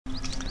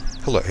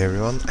Hello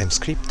everyone, I'm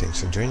Script,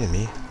 thanks for joining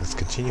me. Let's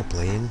continue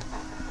playing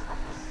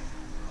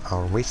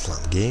our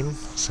Wasteland game.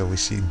 So we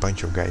see a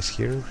bunch of guys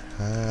here,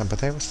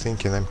 but I was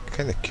thinking, I'm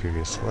kinda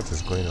curious, what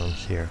is going on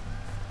here?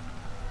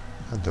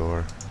 A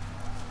door.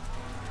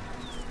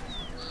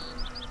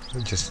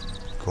 We'll just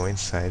go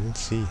inside and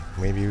see.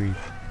 Maybe we...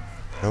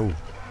 No.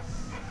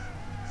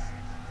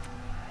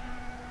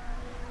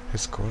 Red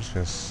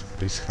scorpions,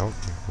 please help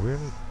me.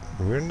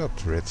 We're not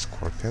red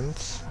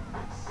scorpions.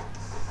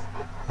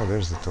 Oh,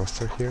 there's the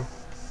toaster here.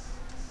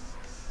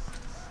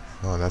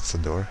 Oh, that's the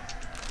door.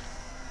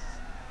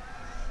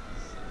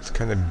 It's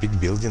kind of big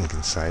building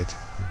inside.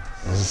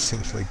 Doesn't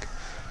seem like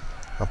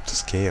up to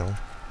scale.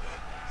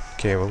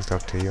 Okay, we'll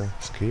talk to you.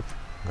 Script,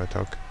 go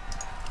talk.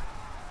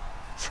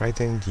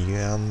 Frightened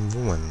young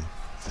woman.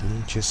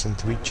 Flinches and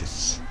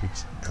twitches.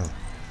 Oh.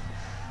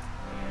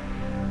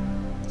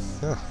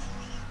 Oh.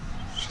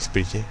 She's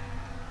pretty.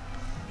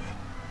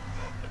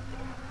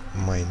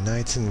 My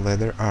knight in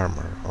leather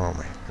armor. Oh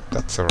my,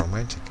 that's so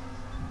romantic.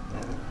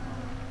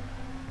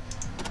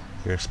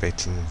 You're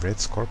expecting red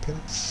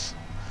scorpions?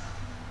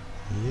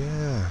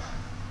 Yeah.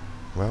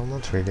 Well,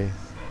 not really.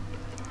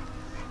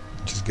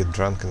 Just get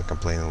drunk and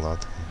complain a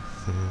lot.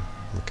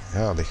 Okay.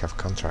 Oh, they have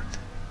contract.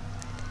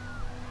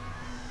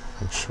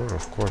 I'm sure,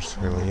 of course,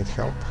 we'll need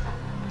help.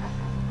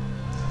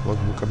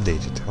 Logbook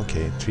updated.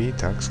 Okay, 3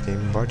 thugs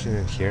came barging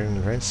in here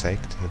and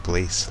ransacked the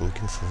place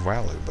looking for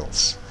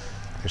valuables.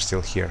 They're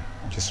still here,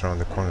 just around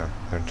the corner.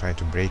 They're trying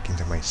to break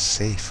into my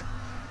safe.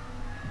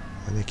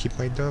 And they keep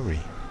my dowry.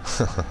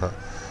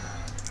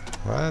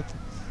 What?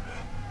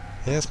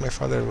 Yes, my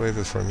father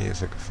waited for me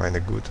so I could find a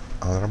good,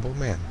 honorable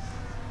man.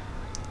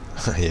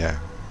 Yeah,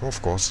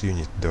 of course you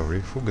need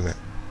dowry. Who gonna...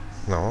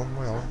 No,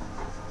 well,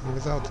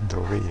 without a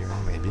dowry,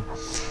 maybe.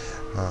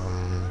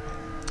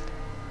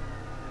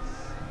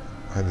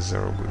 I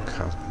deserve a good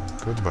husband.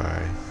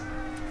 Goodbye.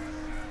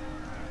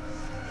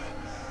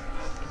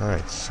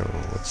 Alright, so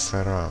what's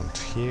around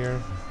here?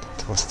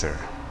 Toaster.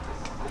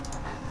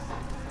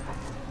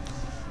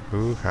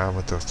 Who have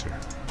a toaster?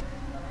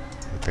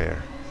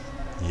 Repair.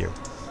 You.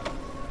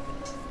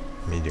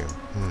 Medium.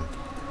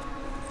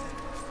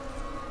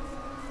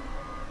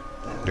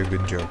 Do a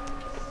good job.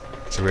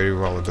 It's a very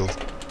well built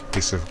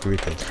piece of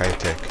equipment, high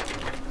tech.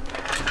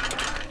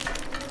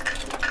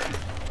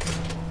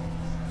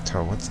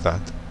 So what's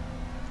that?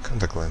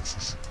 Contact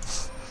lenses.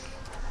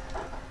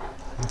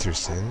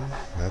 Interesting.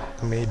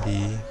 That may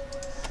be...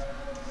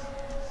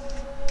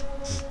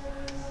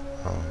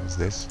 Oh, what's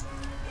this?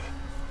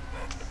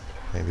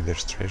 Maybe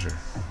there's treasure.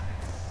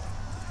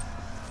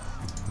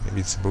 Maybe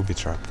it's a booby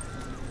trap.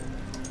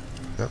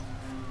 No.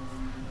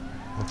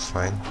 Looks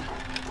fine.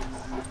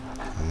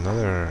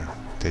 Another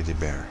teddy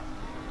bear.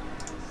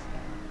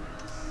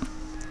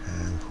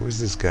 And who is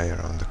this guy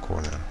around the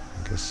corner?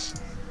 I guess...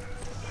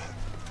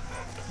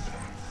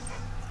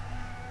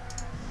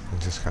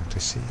 we'll just have to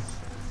see.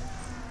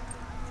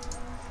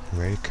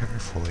 Very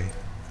carefully.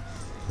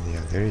 Yeah,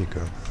 there you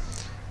go.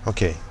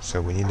 Okay,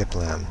 so we need a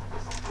plan.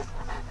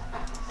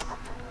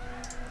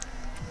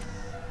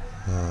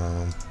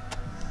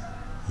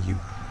 You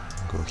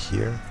go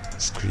here.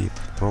 Script,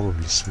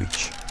 probably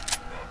switch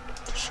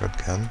to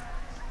shotgun.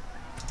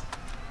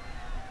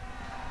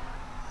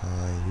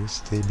 You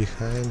stay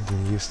behind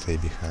and you stay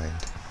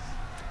behind.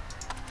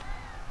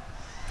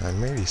 I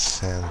maybe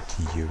send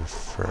you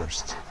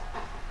first.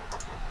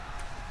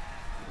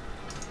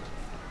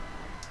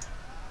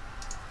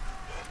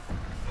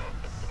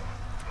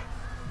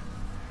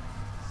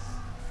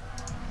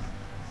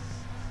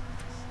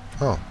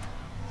 Oh,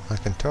 I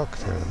can talk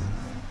to them.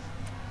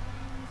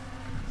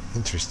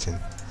 Interesting.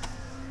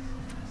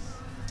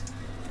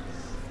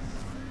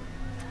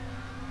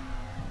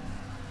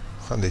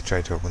 How they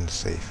try to open the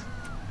safe?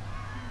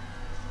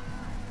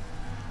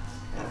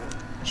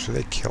 Should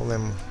I kill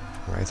them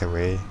right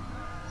away?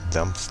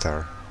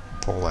 Dumpster,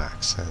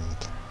 poleaxe,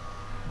 and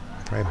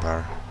pry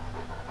bar.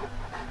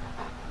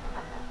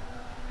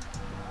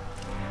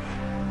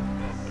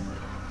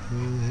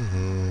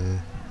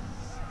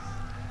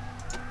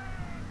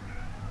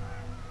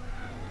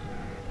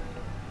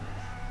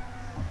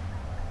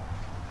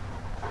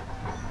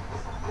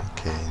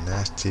 Okay,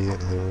 nasty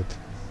loot.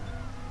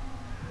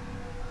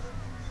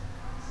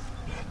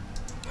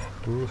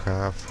 Who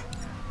have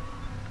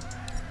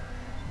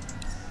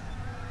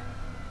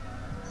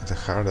the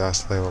hard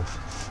ass level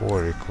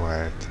 4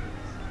 required?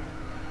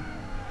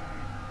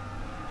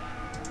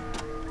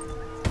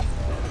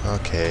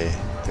 Okay,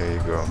 there you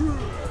go.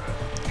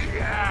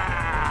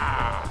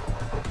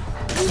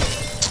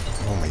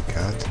 Oh my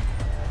god.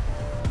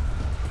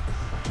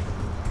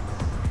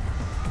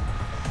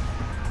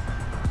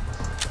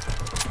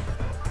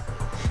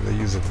 Should I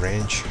use a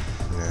wrench?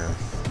 Yeah.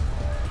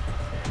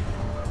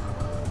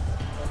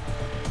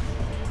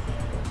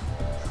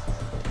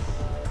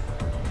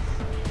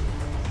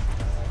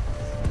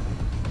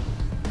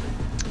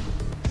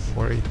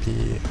 For AP,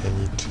 I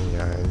need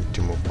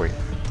to move away.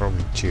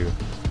 Probably 2.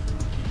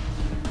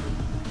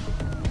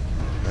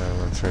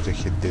 I'll try to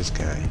hit this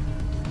guy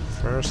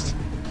first.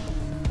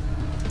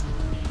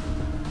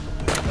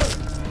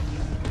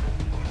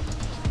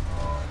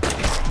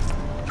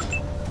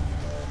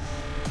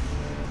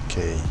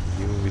 Okay,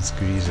 you with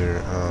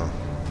greaser. Oh,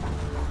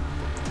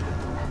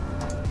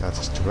 that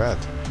is too bad.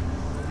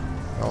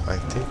 Well, I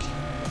think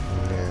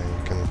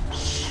you can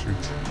shoot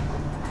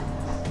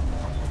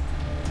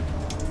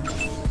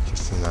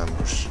just an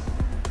ambush.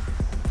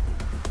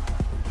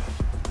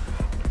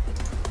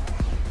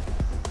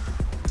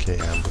 Okay,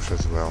 ambush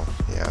as well.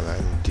 Yeah,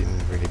 I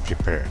didn't really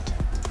prepare it.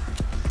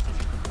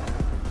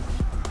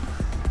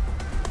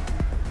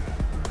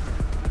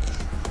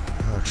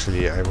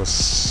 Actually, I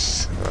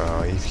was...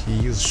 if he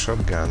used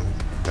shotgun,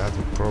 that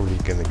would probably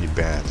gonna be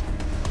bad.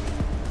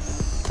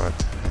 But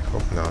I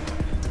hope not.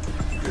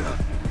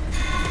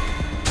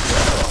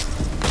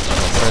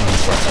 Friendly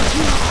fire.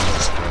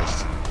 Jesus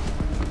Christ.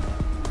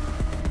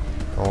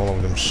 All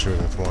of them shoot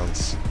at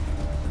once.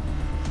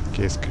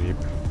 Case creep.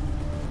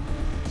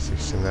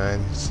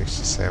 69,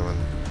 67.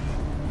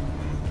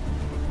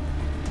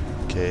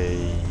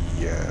 Okay,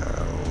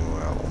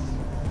 well...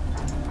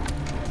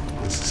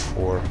 This is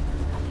 4.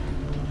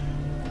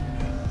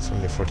 It's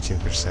only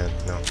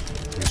 14%, no.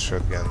 Use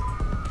shotgun.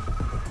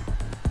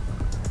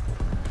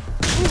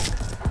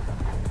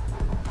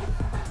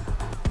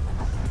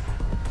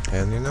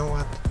 And you know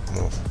what?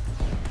 Move.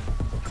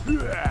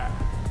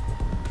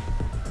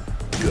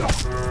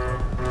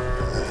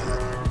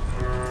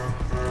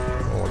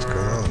 Oh, what's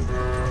going on?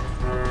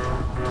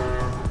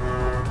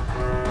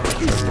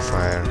 Friendly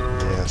fire.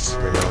 Yes,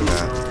 we know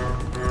that.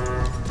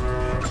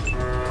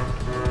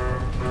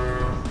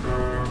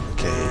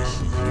 Okay,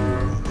 you...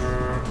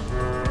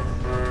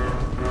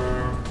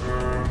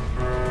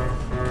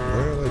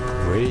 We're like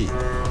way...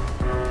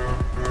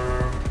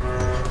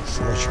 so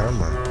much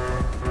armor.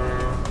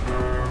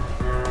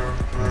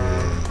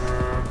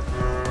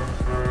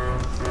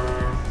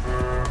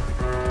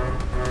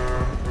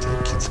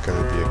 It's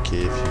gonna be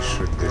okay if you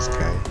shoot this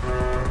guy.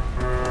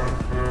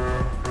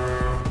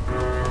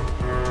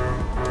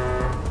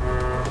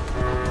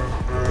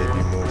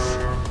 Maybe move.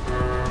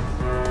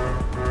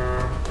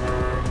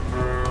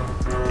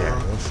 Yeah,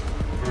 move.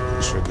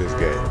 And shoot this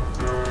guy.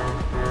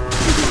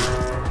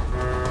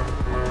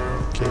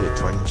 Okay,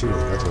 22.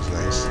 That was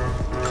nice.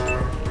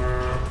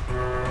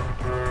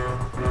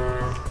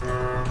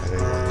 I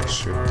didn't want to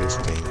shoot this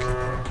thing.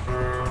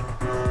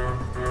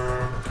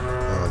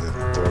 Oh, the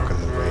dog on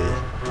the way.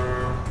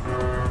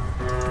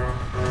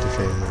 If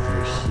I move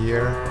you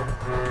here,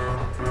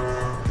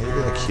 are you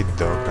gonna hit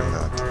dog or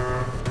not?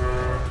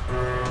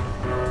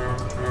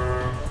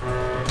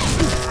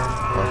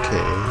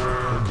 Okay,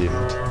 you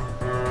didn't,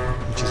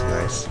 which is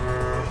nice.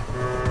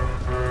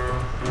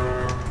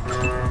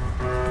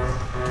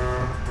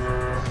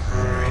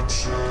 Alright,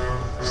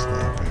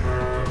 sniper.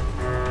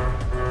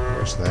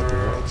 More sniper,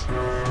 right?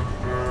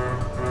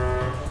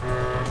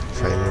 If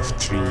I move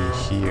 3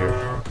 here,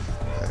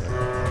 I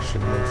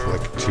should move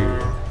like 2.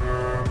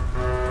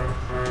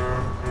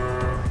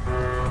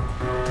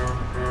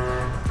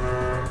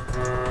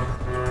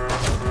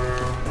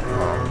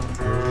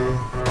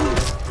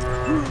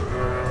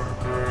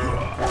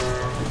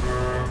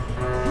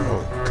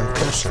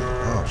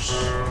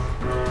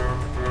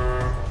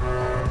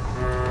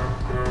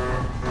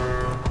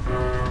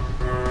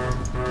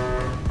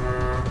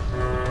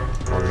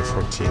 Only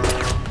 14.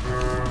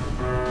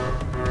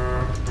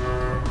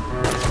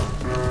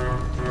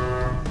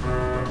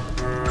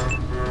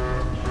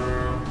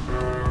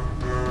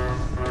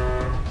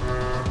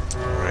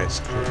 Alright,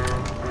 screw.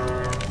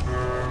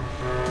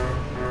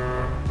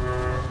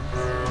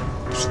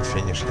 Should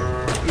finish him.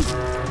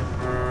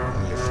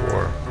 Only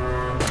 4.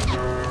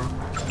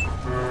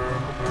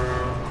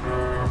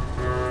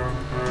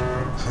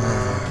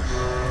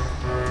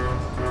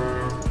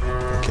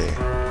 Okay,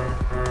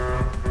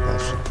 that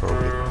should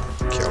probably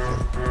kill him.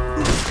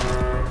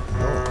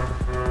 No.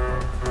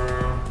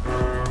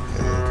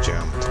 And then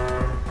jumped.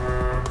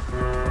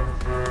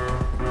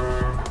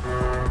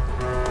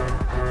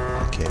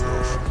 Okay,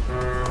 move.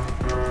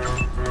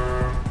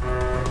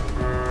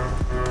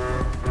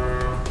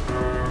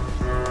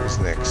 Who's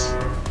next?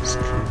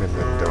 Screw and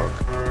then dog.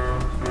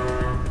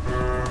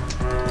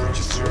 I'll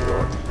just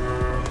reload.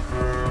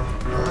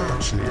 Oh,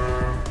 actually,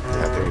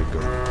 yeah, there you go.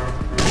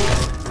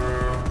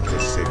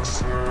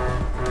 6.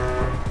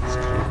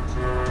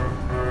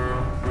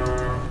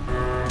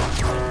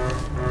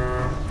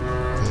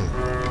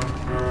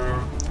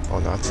 Oh,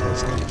 that's not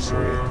script,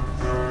 sorry.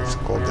 It's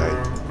cold eye.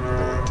 I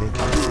don't think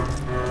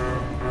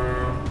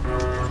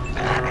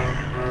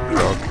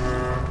dog.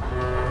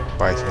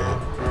 Bite him.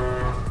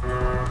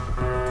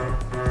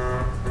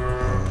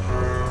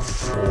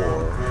 4.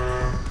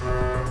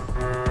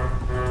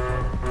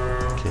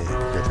 Okay,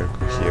 better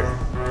go here.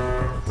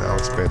 Now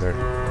it's better.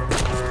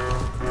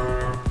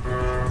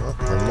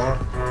 One more.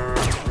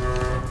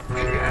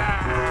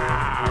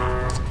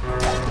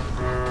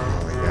 Oh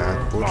my god,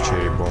 poor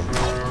cherry bomb.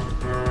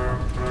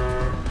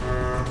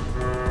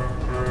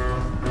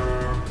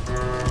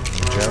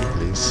 Jump,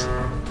 please.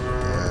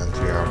 And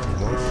we are to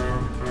move.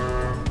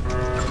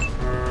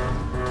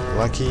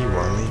 Lucky 1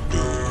 AP.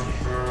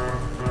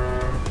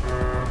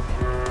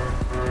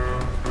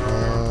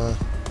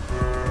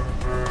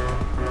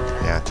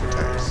 Yeah, 2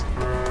 times.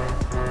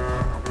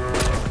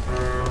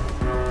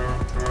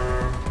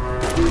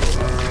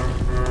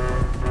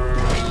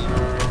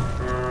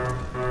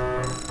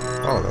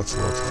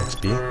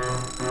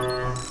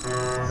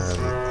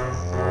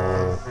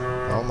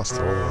 almost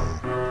all one.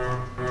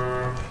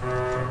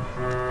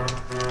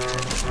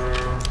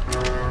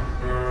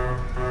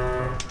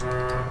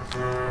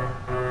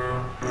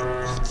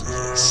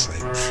 Yes, I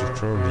should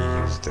probably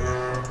use the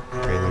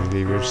pain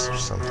relievers or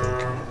something.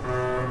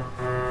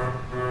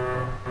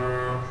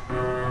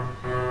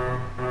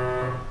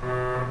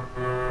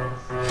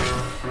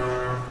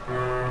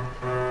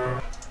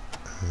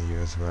 And you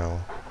as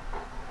well.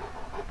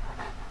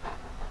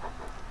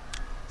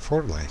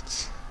 4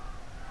 lights.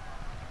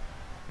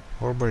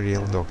 Or by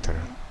real doctor.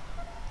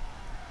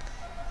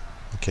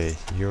 Okay,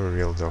 you're a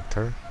real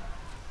doctor.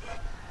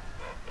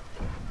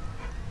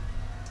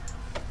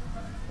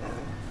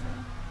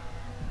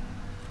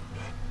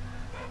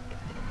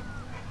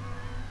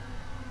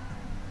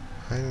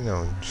 I don't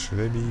know,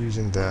 should I be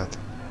using that?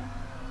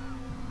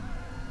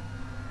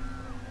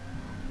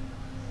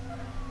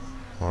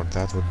 Or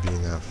that would be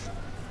enough?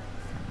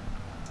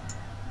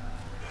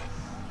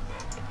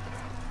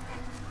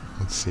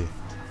 Let's see.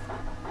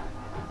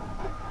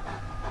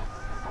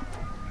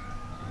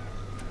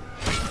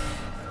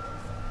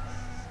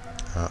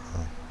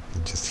 Uh-oh,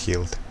 it just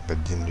healed,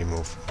 but didn't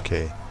remove.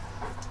 Okay.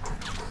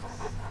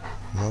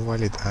 No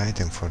valid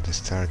item for this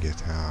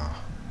target. Ah.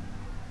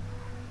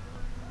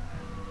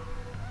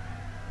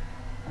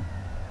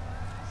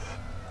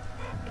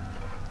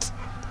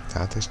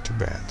 That is too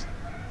bad.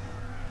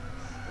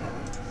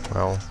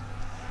 Well,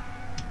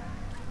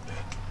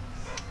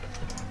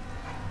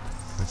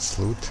 let's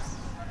loot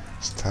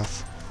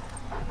stuff.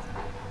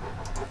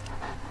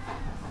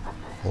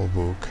 Whole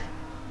book.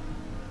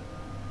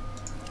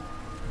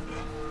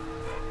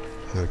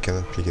 And we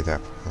cannot pick it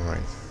up.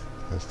 Alright,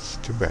 that's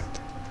too bad.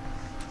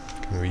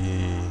 Can we...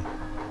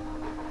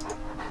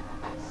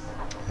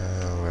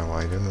 well,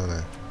 I don't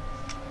wanna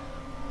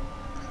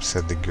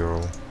upset the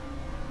girl.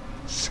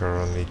 It's her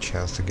only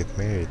chance to get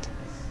married.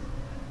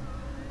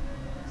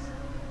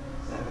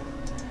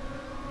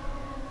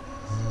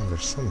 Oh,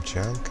 there's some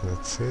junk,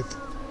 that's it.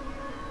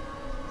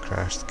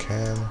 Crashed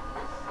can.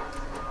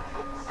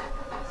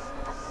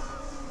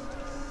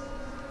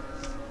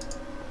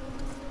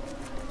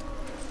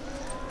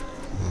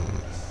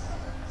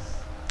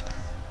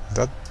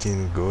 That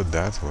didn't go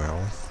that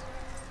well.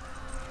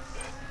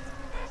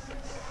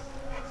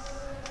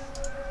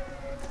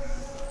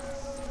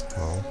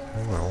 Well,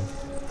 oh well.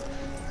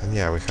 And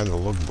yeah, we had a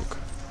logbook.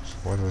 So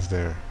what was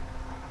there?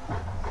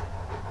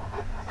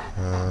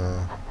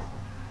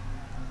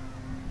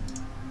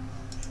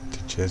 The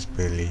chest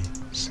belly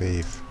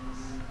safe.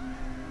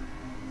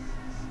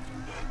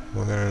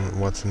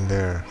 What's in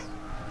there?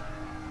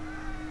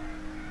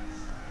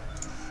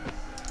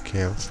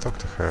 Okay, let's talk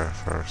to her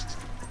first.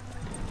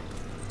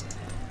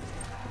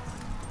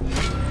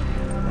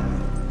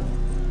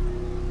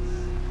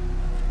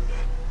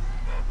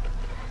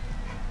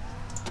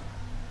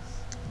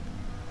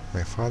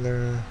 My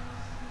father,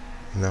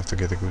 enough to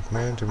get a good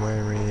man to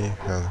marry me,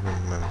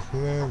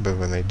 but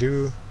when I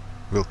do,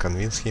 will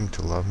convince him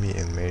to love me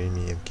and marry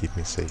me and keep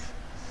me safe.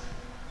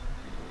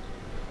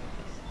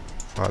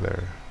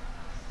 Father,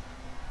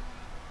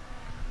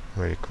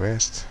 my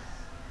request.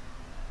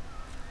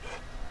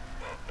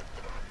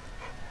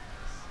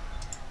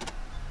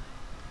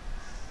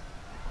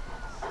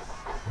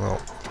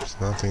 Well, there's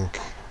nothing.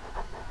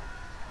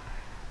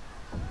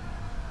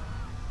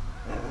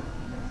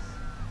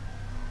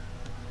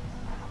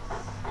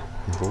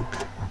 Book?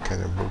 What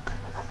kind of book?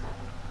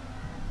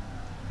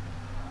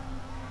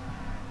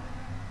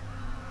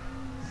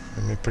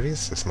 I'm a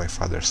princess, my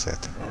father said.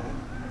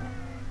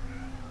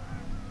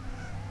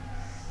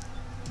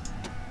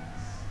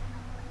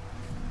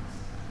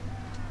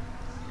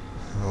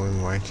 I'll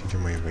invite you to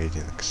my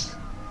weddings.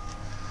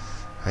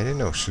 I don't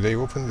know, should I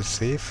open the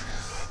safe?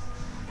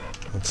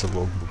 What's the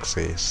logbook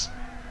says?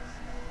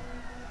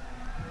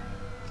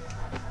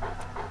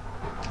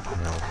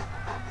 No.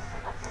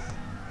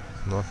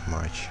 Not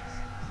much.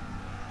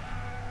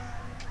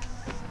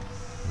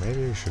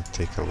 Maybe we should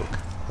take a look.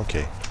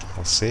 Okay,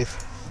 I'll save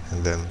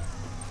and then...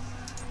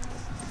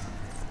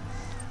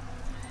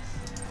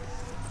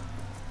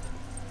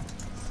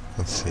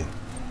 Let's see.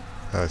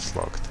 Oh, it's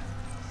locked.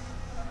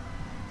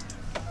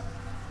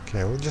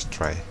 Okay, we'll just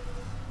try.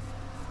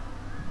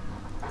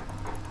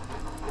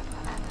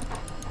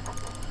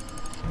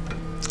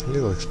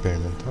 Little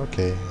experiment.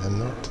 Okay, and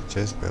not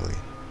chest belly.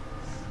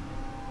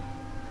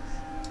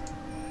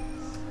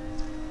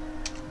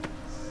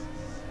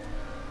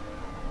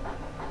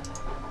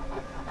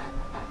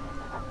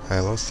 I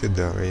lost it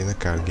in a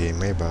card game,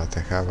 but I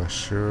have a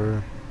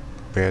sure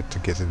bet to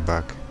get it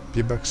back.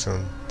 Be back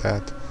soon,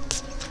 Dad.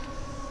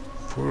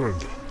 Poor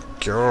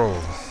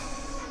girl.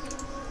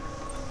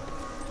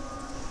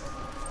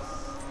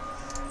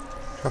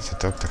 I have to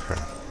talk to her.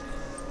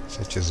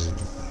 Such a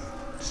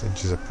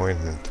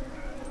disappointment.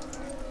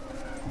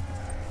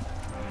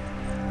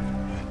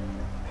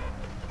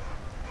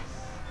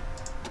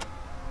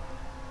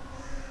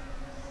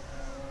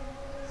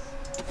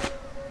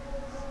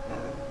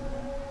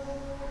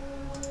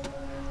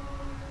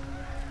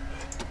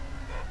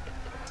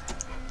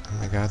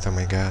 Oh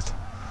my god.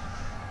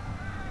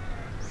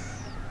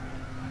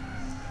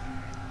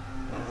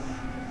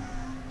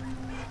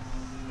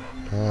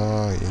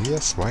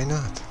 Yes, why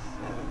not?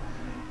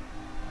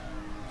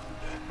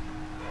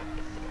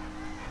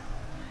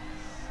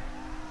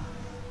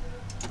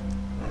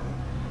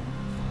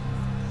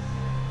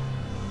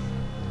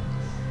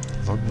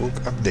 Logbook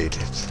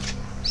updated.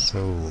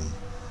 So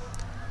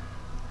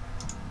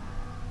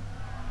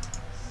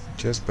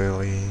just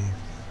barely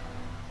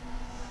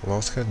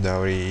lost her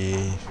dowry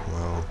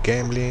while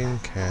gambling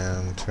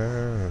and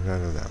blah,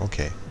 blah, blah.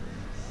 Okay,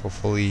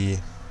 hopefully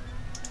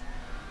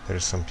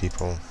there's some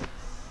people.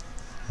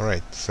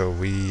 Alright, so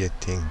we I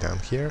think down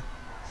here.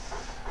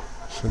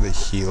 Should I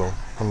heal?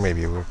 Or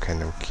maybe we're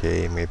kinda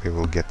okay, maybe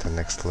we'll get the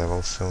next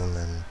level soon.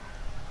 And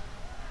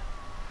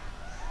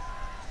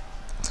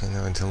I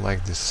know I don't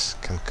like this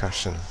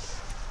concussion.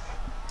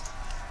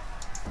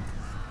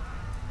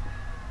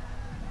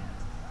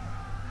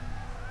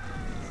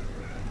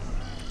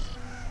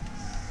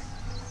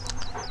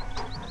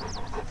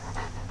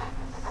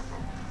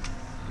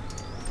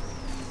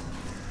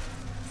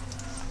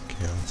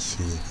 Okay, let's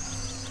see.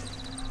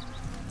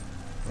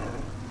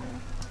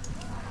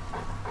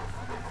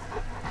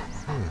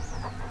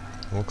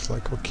 Looks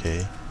like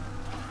okay.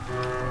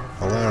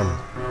 Alarm.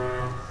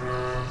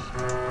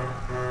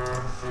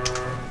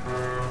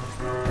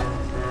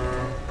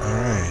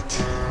 Alright,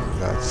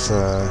 that's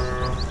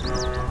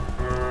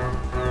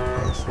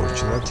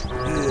unfortunate.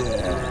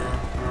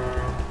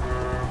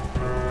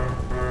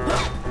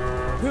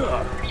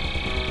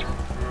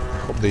 I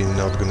hope they're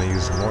not gonna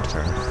use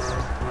mortar.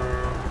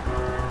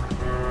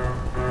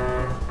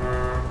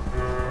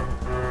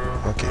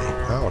 Okay,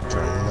 our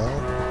turn now.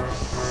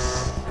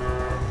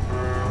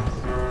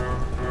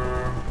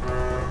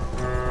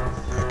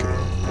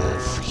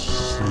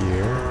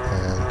 Here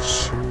and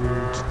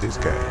shoot this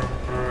guy.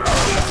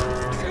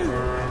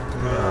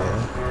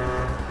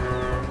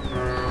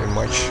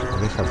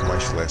 They have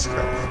much less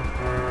health,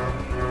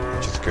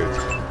 which is good.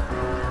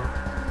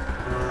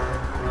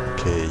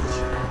 Okay,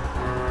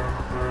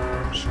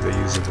 should I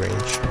use the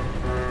range?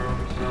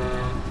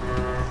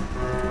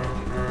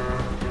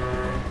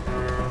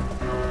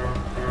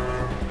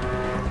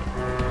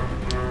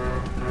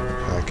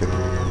 I can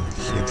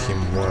hit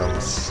him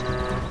once.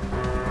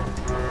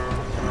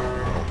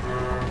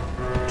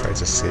 Try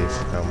to save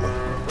ammo.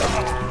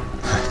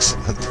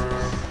 Excellent.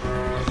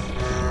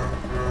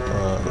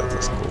 That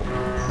was cool.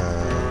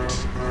 And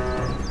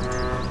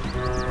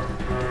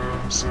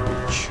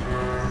switch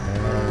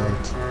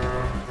and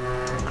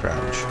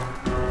crouch.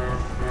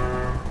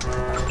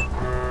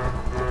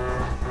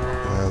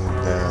 And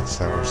that's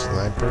our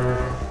sniper.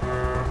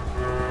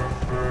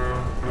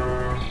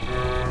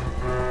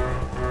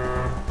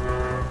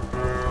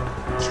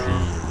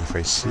 If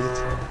I see it,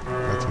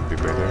 that would be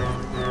better.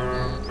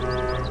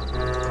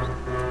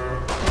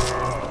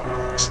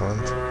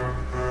 Excellent.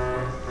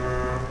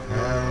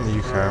 And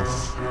you have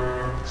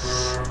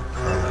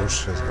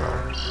ambush as well.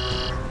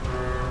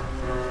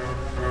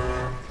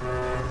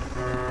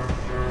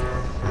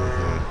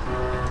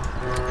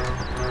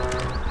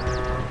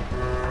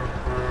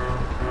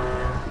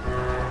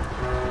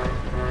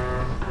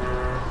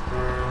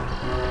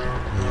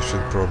 You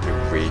should probably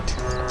wait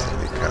till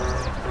they come.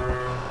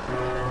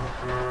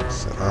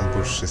 So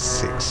ambush is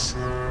 6.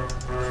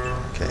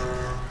 Okay.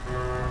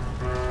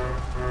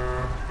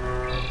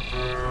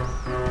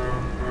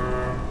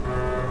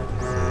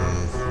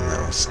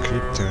 Now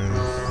script turn.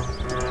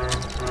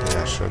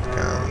 Yeah,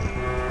 shotgun.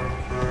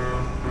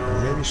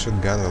 Maybe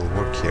shotgun will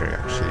work here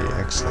actually.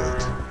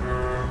 Excellent.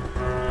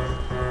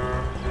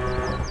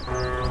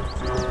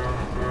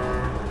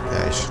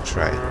 Yeah, I should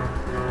try.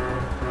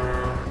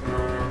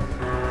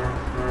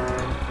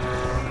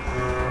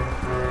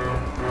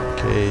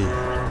 Okay.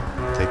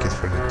 Take it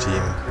for the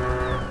team.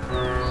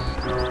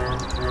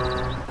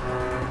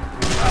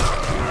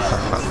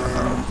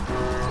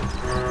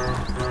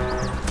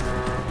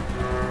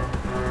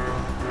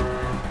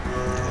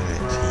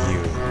 Alright,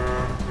 you're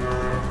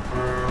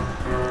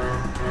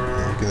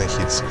gonna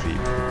hit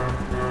Screep.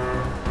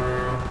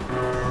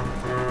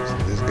 So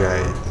this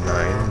guy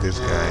 9, this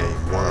guy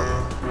 1.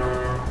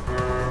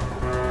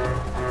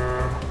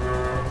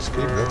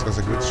 Screep, that was a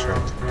good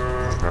shot.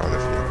 I'm proud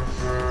of you.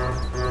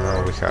 Now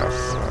we have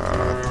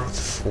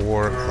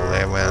 4,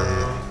 11.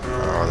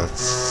 Oh,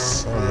 that's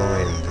so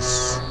annoying, this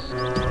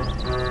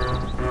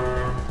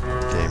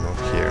game of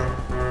here.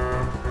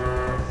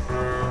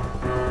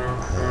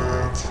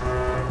 And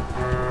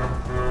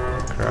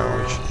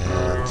crouch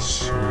and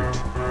shoot.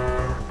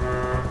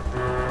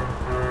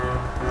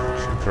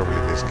 Shoot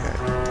probably this guy.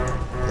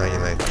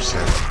 99%.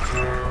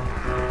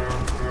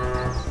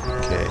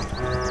 Okay.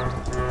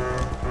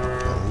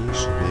 And you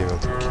should be able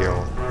to kill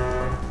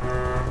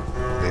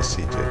this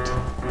idiot.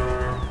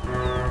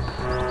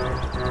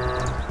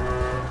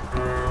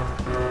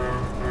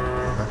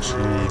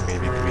 Actually,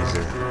 maybe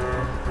Greaser,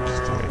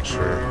 just to make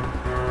sure.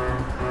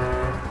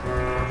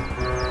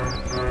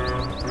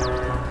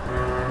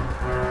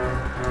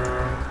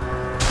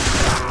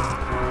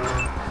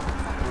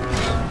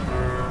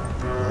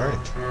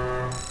 Alright.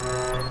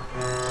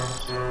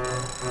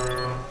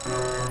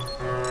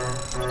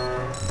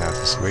 That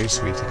is very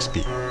sweet XP.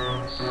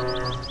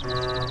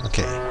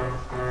 Okay.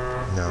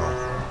 Now,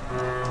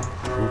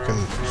 who can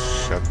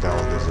shut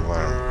down this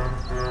alarm?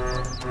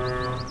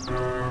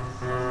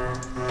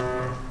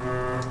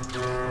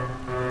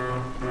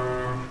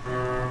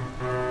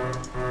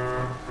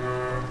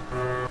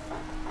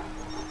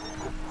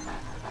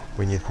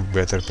 We need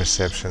better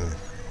perception.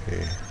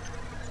 We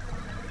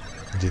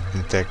did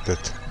detect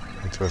that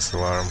it was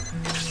alarm.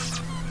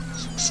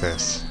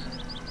 Success.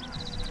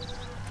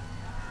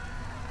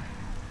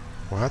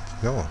 What?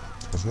 No,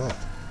 it was not.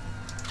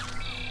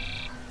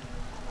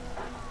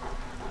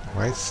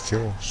 Why it's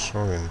still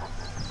showing?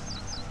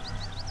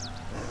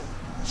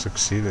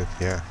 Succeeded,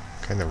 yeah.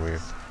 Kinda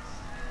weird.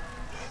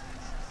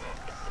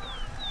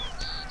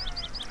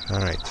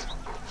 Alright,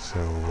 so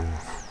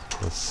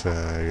let's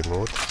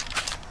reload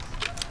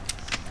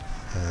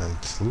and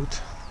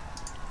loot.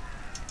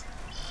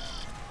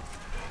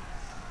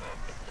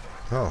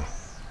 Oh,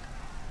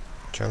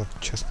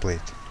 chest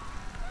plate.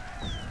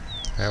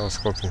 I was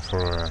hoping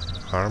for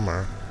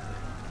armor.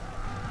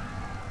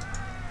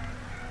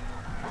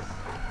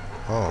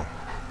 Oh,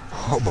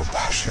 hobo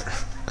basher.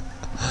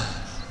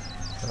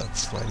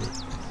 That's funny.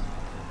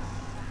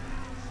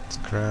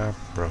 Scrap,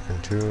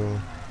 broken tool.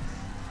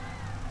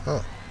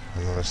 Oh,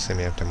 another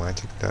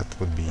semi-automatic, that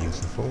would be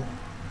useful.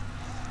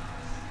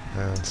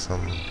 And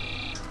some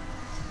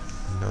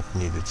not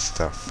needed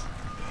stuff.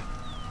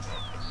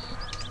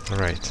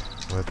 Alright,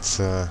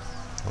 let's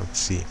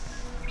see.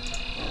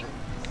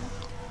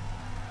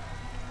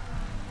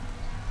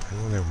 I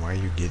wonder why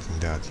you're getting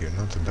that. You're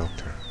not a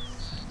doctor.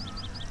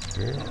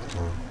 Do you?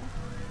 Or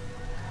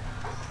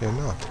you're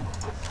not.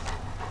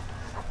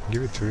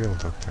 Give it to real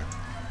doctor.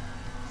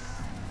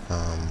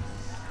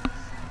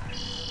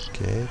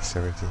 Okay, it's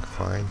everything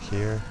fine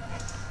here.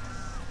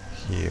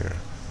 Here.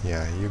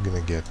 Yeah, you're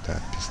gonna get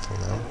that pistol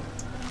now.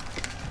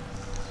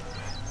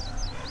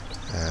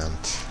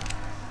 And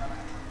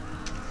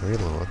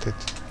reload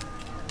it.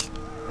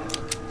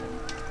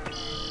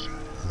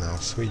 Now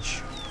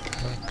switch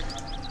back.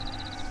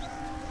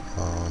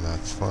 Oh,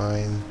 that's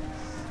fine.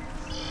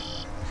 We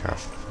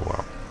have,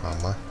 wow,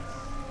 armor.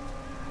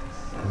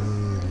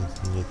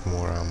 Need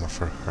more armor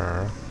for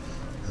her.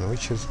 And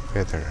which is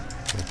better?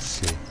 Let's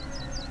see.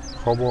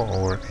 Hobo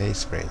or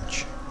ace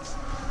range?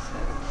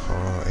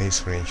 Oh,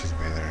 ace range is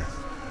better.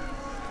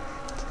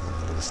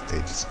 The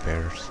stage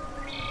spares.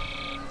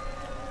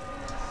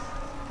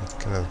 I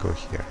cannot go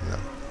here, no.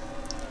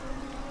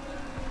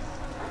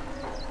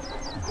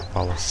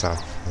 Power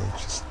stuff.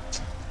 Just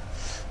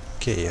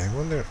okay, I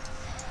wonder,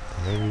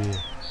 maybe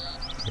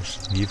I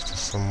should give to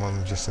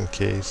someone just in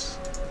case.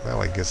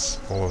 Well, I guess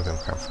all of them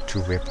have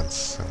 2 weapons,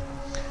 so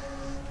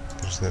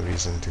there's no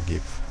reason to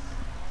give.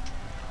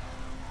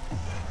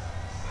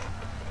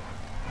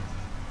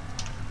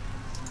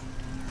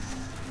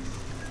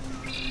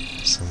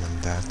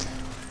 Someone that.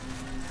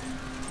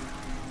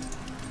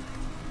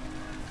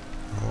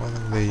 What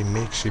are the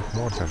makeshift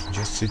mortar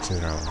just sitting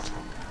around?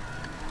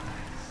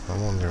 I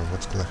wonder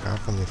what's gonna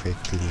happen if I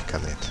click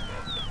on it.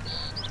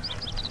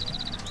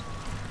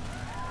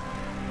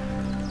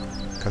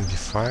 Can be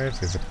fired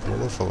with a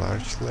pull of a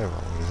large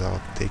level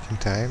without taking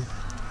time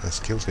and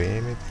skill to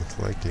aim it. It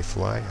will likely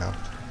fly out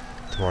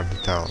toward the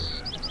town.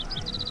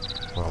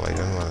 Well, I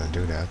don't want to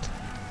do that.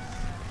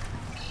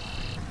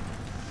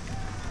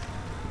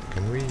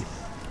 Can we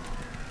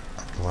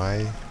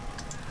apply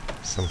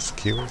some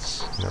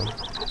skills? No.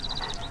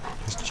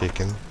 Just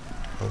checking.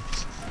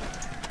 Oops.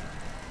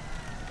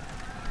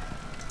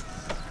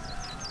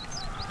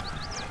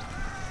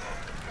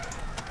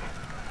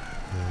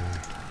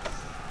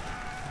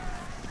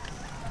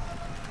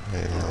 I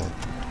don't know.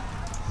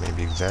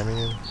 Maybe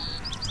examining.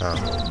 Oh,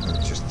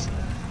 just.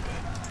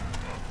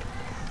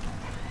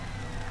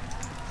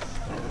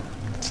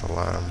 It's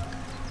alarm.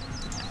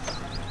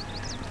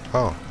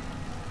 Oh.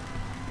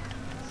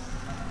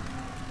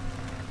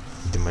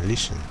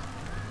 Demolition.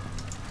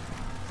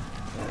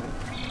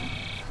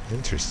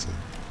 Interesting.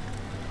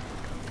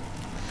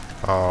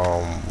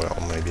 Well,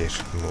 maybe I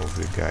should move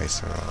the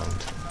guys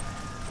around.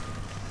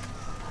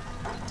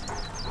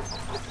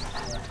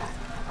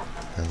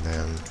 And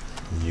then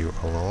you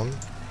alone.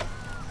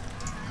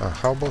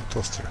 How about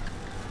toaster?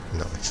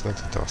 No, it's not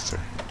a toaster.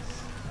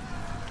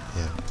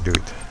 Yeah, do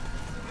it.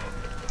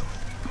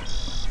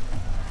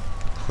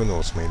 Who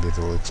knows, maybe it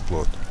will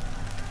explode.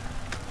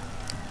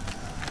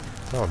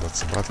 Oh,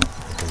 that's a bottle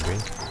I can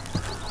drink.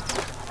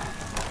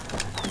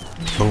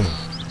 Boom!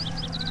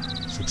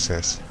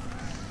 Success.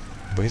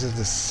 Based on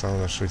the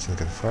sound of shooting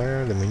and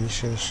fire, the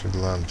munition should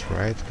land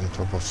right on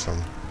top of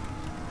some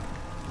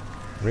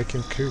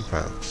wrecking crew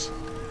pumps.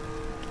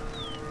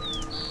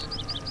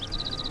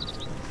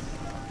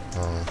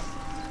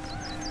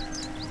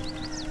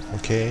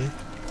 Okay.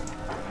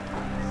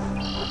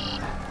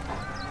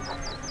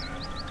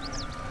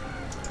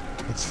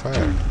 Let's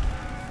fire.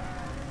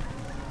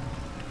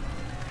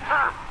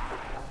 Ha!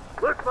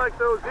 Looks like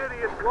those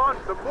idiots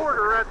launched a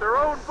mortar at their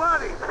own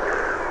buddies.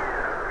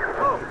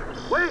 Oh,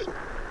 wait!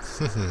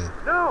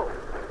 No!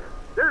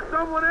 There's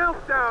someone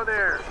else down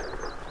there!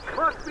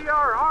 Must be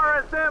our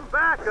RSM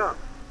backup!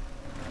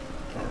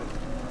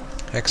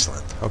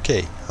 Excellent.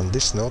 Okay, on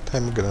this note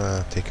I'm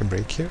gonna take a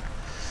break here.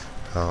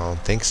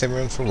 Thanks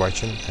everyone for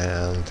watching,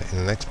 and in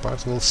the next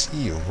part we'll see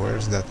you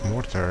where's that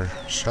mortar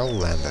shell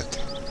landed.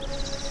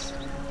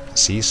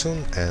 See you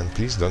soon, and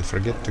please don't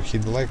forget to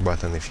hit the like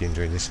button if you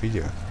enjoyed this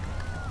video.